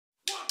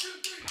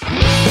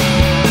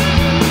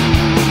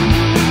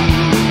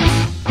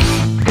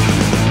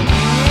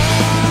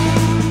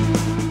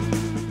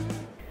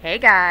Hey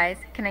guys,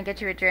 can I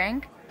get you a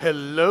drink?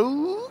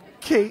 Hello,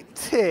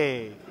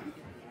 Katie.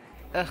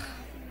 Ugh,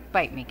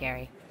 bite me,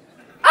 Gary.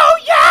 Oh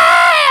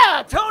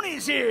yeah!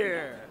 Tony's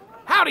here!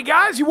 Howdy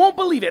guys, you won't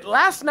believe it.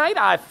 Last night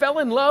I fell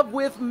in love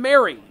with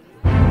Mary.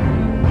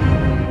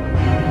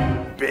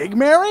 Big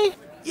Mary?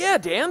 Yeah,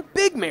 Dan,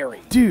 Big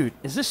Mary. Dude,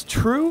 is this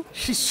true?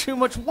 She's too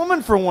much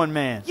woman for one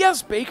man.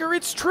 Yes, Baker,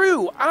 it's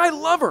true. I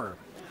love her.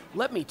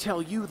 Let me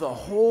tell you the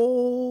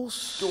whole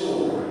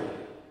story.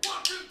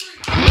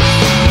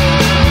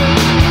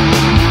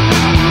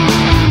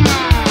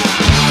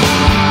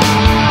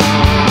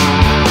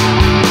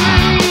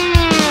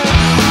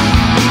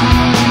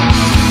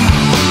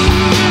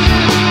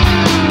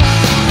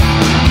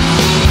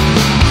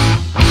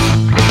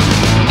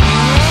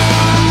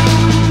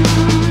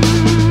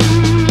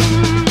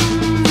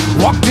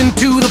 Walked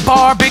into the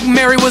bar, Big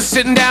Mary was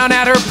sitting down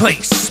at her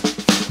place.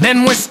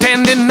 Men were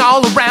standing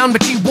all around,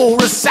 but she wore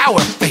a sour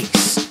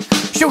face.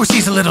 Sure,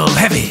 she's a little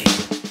heavy,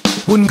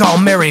 wouldn't call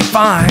Mary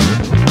fine.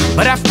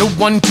 But after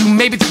 1, 2,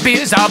 maybe 3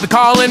 beers, I'll be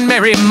calling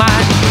Mary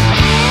mine.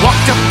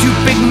 Walked up to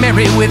Big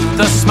Mary with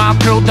a smile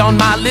curled on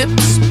my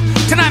lips.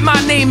 Tonight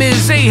my name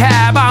is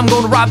Ahab, I'm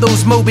gonna rob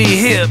those Moby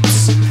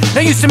hips.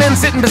 Now used to men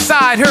sitting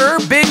beside her,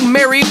 Big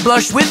Mary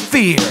blushed with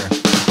fear.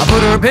 I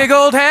put her big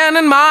old hand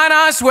in mine,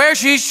 I swear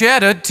she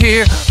shed a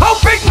tear. Oh,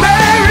 Big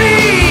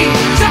Mary,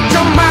 shut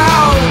your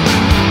mouth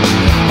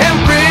and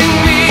bring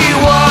me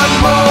one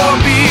more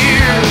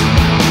beer.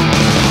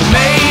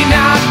 May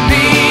not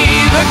be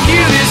the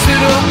cutest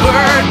little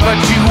bird,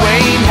 but you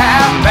ain't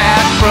half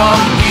bad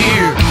from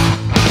here.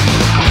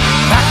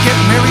 Back at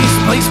Mary's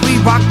place, we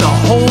rocked the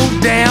whole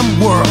damn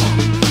world.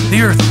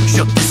 The earth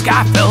shook, the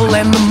sky fell,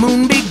 and the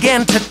moon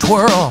began to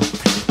twirl.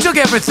 Took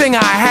everything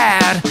I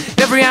had,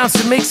 every ounce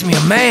that makes me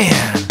a man.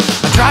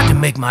 I tried to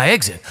make my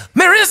exit.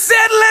 Mary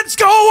said, let's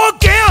go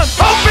again.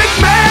 Oh, Big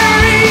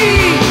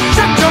Mary,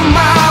 shut your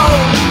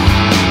mouth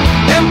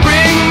and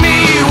bring me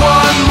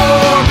one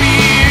more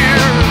beer.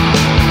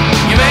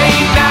 You may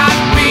not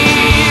be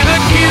the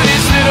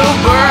cutest little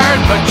bird,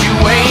 but you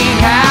ain't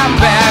half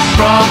bad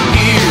from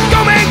here.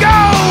 Go, man, go!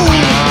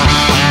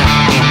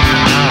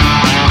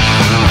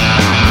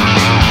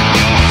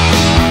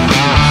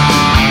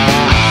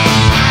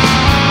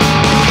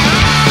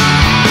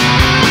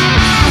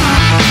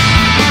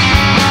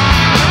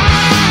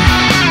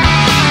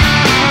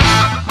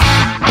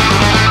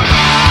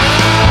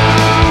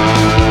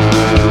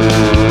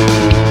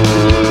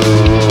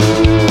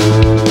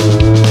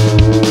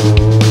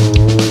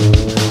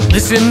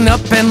 Listen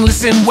up and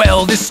listen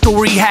well, this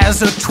story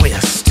has a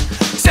twist.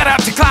 Set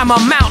out to climb a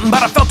mountain,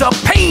 but I felt a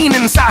pain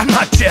inside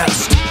my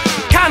chest.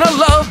 Kind of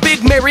love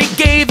Big Mary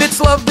gave, it's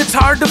love that's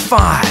hard to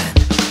find.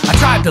 I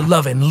tried to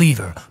love and leave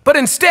her, but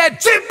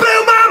instead she blew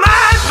my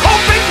mind. Oh,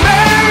 Big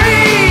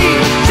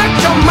Mary, shut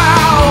your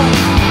mouth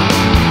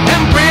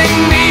and bring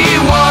me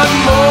one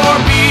more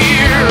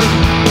beer.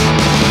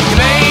 You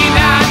may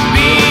not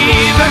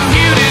be the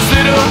cutest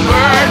little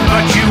bird,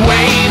 but you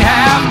ain't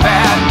half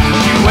bad.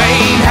 You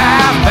ain't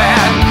half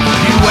bad.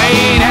 You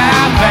ain't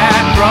half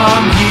bad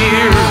from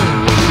here.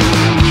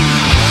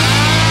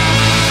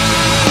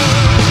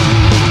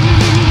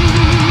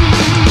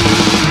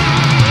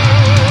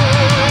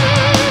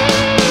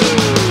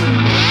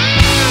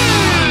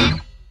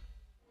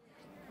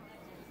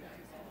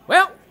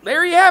 Well,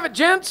 there you have it,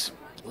 gents.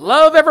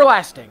 Love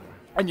everlasting.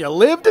 And you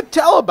live to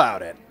tell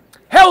about it.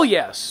 Hell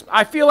yes.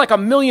 I feel like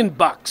 $1 million.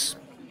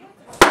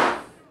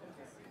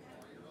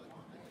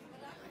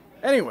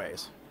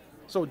 Anyways,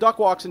 so Duck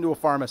walks into a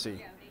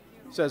pharmacy.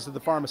 Says to the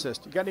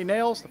pharmacist, you got any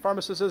nails? The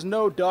pharmacist says,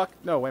 no, Duck.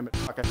 No, wait a minute.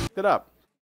 Fuck, I picked it up.